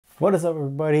What is up,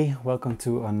 everybody? Welcome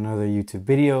to another YouTube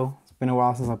video. It's been a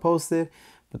while since I posted,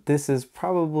 but this is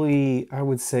probably, I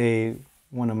would say,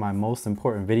 one of my most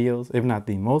important videos, if not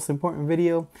the most important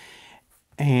video,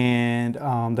 and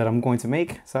that I'm going to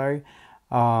make. Sorry,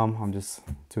 I'm just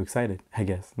too excited, I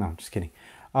guess. No, I'm just kidding.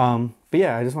 But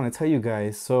yeah, I just want to tell you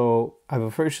guys. So I've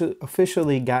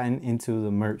officially gotten into the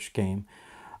merch game.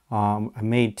 I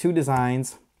made two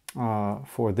designs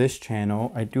for this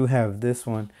channel. I do have this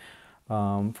one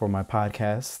for my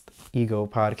podcast, Ego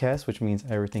Podcast, which means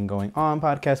everything going on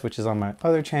podcast, which is on my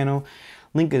other channel.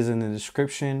 Link is in the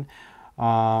description.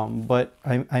 But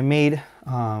I made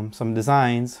some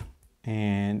designs,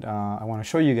 and I want to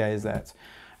show you guys that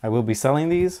I will be selling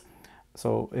these.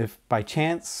 So if by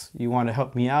chance you want to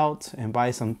help me out and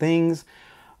buy some things,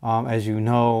 as you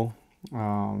know,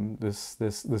 this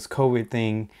COVID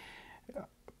thing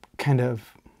kind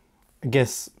of, I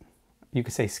guess you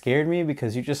could say, scared me,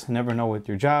 because you just never know with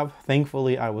your job.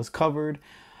 Thankfully, I was covered.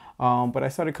 But I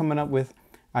started coming up with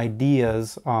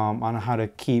ideas on how to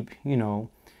keep,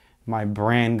 my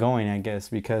brand going, I guess,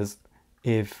 because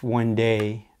if one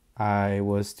day I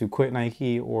was to quit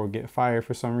Nike or get fired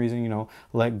for some reason,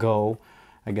 let go,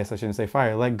 I guess I shouldn't say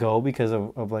fire, let go because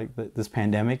of like this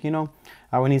pandemic, I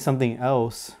would need something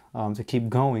else to keep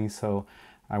going. So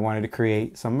I wanted to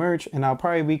create some merch, and I'll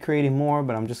probably be creating more,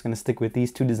 but I'm just going to stick with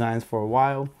these two designs for a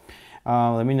while.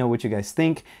 Let me know what you guys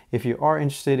think. If you are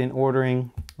interested in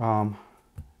ordering, shoot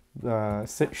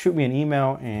me an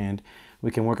email and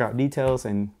we can work out details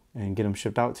and get them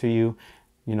shipped out to you.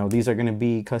 These are going to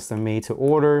be custom made to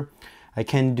order. I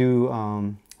can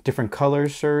do different color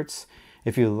shirts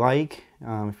if you like,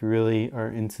 if you really are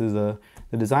into the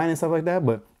design and stuff like that.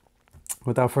 But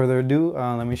without further ado,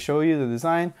 let me show you the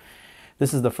design.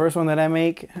 This is the first one that I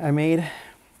made,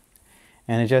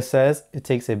 and it just says, "It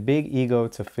takes a big ego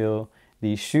to fill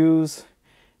these shoes."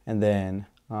 And then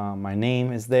my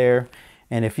name is there.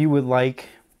 And if you would like,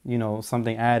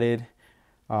 something added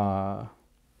to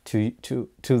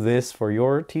this for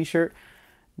your t-shirt,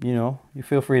 you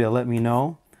feel free to let me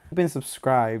know. If you've been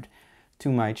subscribed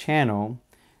to my channel,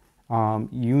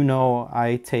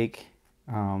 I take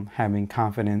having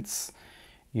confidence,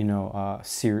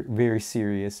 very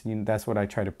serious. That's what I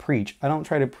try to preach. I don't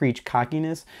try to preach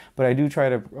cockiness, but I do try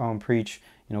to preach,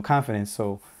 confidence.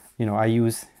 So, I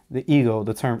use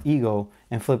the term ego,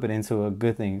 and flip it into a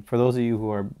good thing. For those of you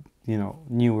who are,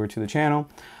 newer to the channel,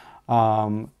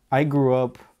 I grew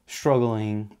up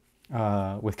struggling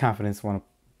with confidence when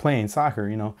playing soccer.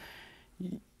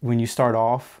 When you start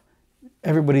off,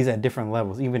 everybody's at different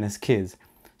levels, even as kids.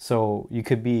 So you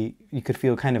could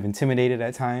feel kind of intimidated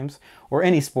at times, or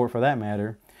any sport for that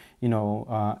matter.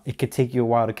 It could take you a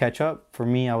while to catch up. For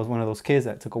me, I was one of those kids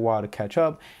that took a while to catch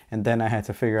up, and then I had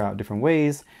to figure out different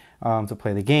ways to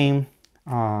play the game.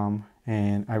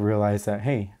 And I realized that,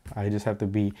 hey, I just have to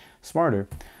be smarter.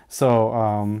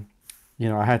 So,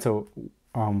 I had to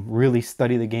really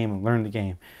study the game and learn the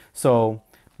game. So,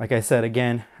 like I said,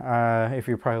 again, if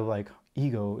you're probably like,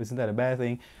 ego, isn't that a bad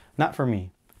thing? Not for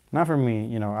me. Not for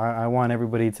me. I want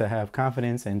everybody to have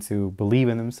confidence and to believe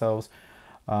in themselves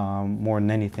more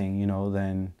than anything,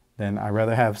 than I'd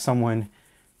rather have someone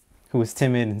who is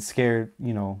timid and scared,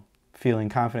 feeling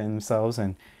confident in themselves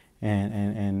and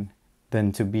than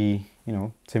to be,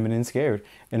 timid and scared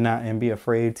and be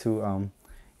afraid to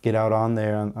get out on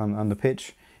there on the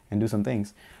pitch and do some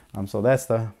things. So that's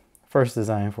the first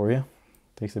design for you.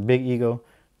 Takes a big ego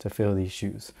to fill these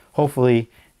shoes.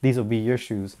 Hopefully these will be your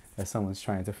shoes that someone's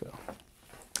trying to fill.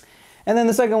 And then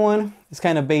the second one is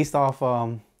kind of based off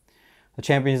the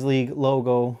Champions League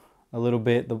logo a little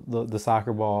bit, the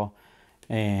soccer ball.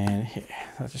 And here,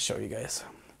 I'll just show you guys.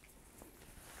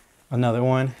 Another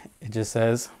one, it just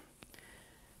says,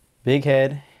 "Big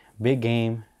head, big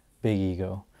game, big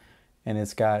ego." And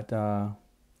it's got, the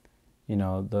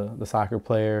soccer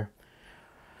player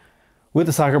with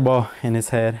the soccer ball in his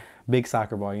head. Big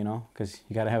soccer ball, because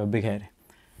you got to have a big head.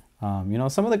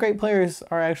 Some of the great players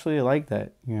are actually like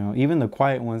that. Even the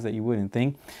quiet ones that you wouldn't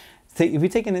think. If you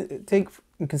take in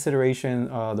consideration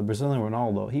the Brazilian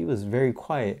Ronaldo, he was very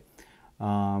quiet.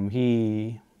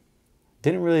 He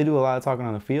didn't really do a lot of talking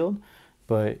on the field,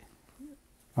 but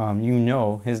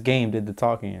his game did the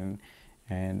talking,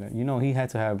 and he had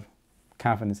to have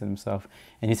confidence in himself.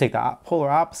 And you take the polar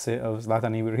opposite of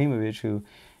Zlatan Ibrahimovic, who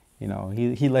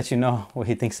he lets you know what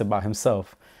he thinks about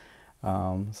himself.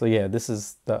 So yeah, this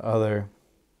is the other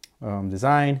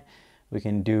design. We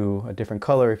can do a different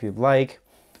color if you'd like.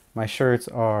 My shirts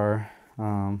are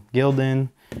Gildan,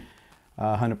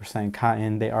 100%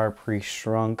 cotton. They are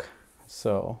pre-shrunk.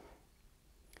 So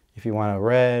if you want a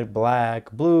red,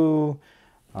 black, blue,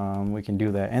 we can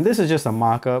do that. And this is just a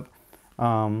mock-up.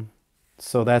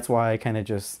 So that's why I kind of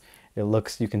just, it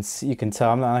looks, you can see, you can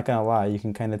tell, I'm not gonna lie, you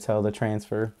can kind of tell the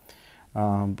transfer.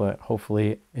 But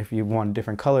hopefully if you want a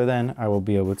different color, then I will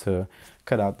be able to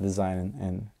cut out the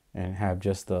design and have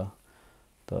just the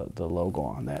logo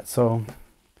on that. So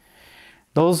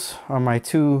those are my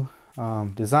two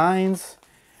designs.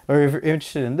 Or if you're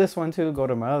interested in this one too, go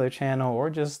to my other channel or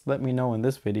just let me know in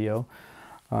this video.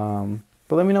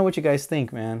 But let me know what you guys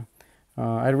think, man.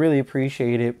 I'd really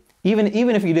appreciate it. Even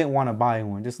if you didn't want to buy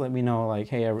one, just let me know, like,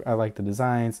 hey, I like the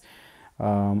designs.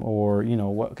 Or, you know,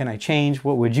 what can I change?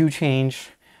 What would you change?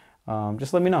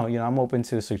 Just let me know. You know, I'm open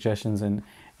to suggestions and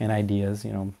ideas.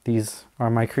 You know, these are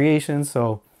my creations.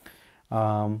 So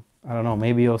I don't know,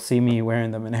 maybe you'll see me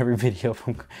wearing them in every video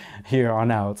from here on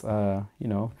out. You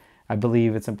know, I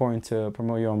believe it's important to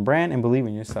promote your own brand and believe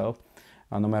in yourself,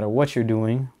 no matter what you're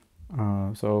doing.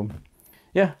 So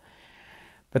yeah,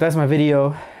 but that's my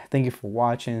video. Thank you for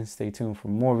watching. Stay tuned for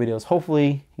more videos.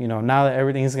 Hopefully, you know, now that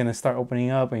everything's going to start opening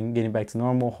up and getting back to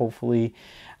normal, hopefully,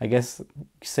 I guess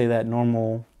say that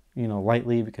normal, you know,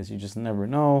 lightly, because you just never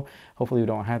know. Hopefully we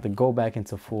don't have to go back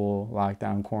into full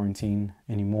lockdown quarantine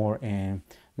anymore, and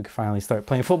we can finally start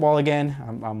playing football again.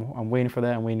 I'm waiting for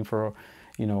that. I'm waiting for,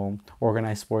 you know,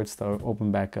 organized sports to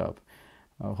open back up.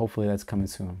 Hopefully that's coming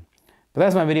soon. But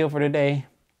that's my video for today.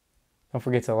 Don't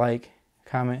forget to like,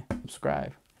 comment,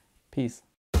 subscribe. Peace.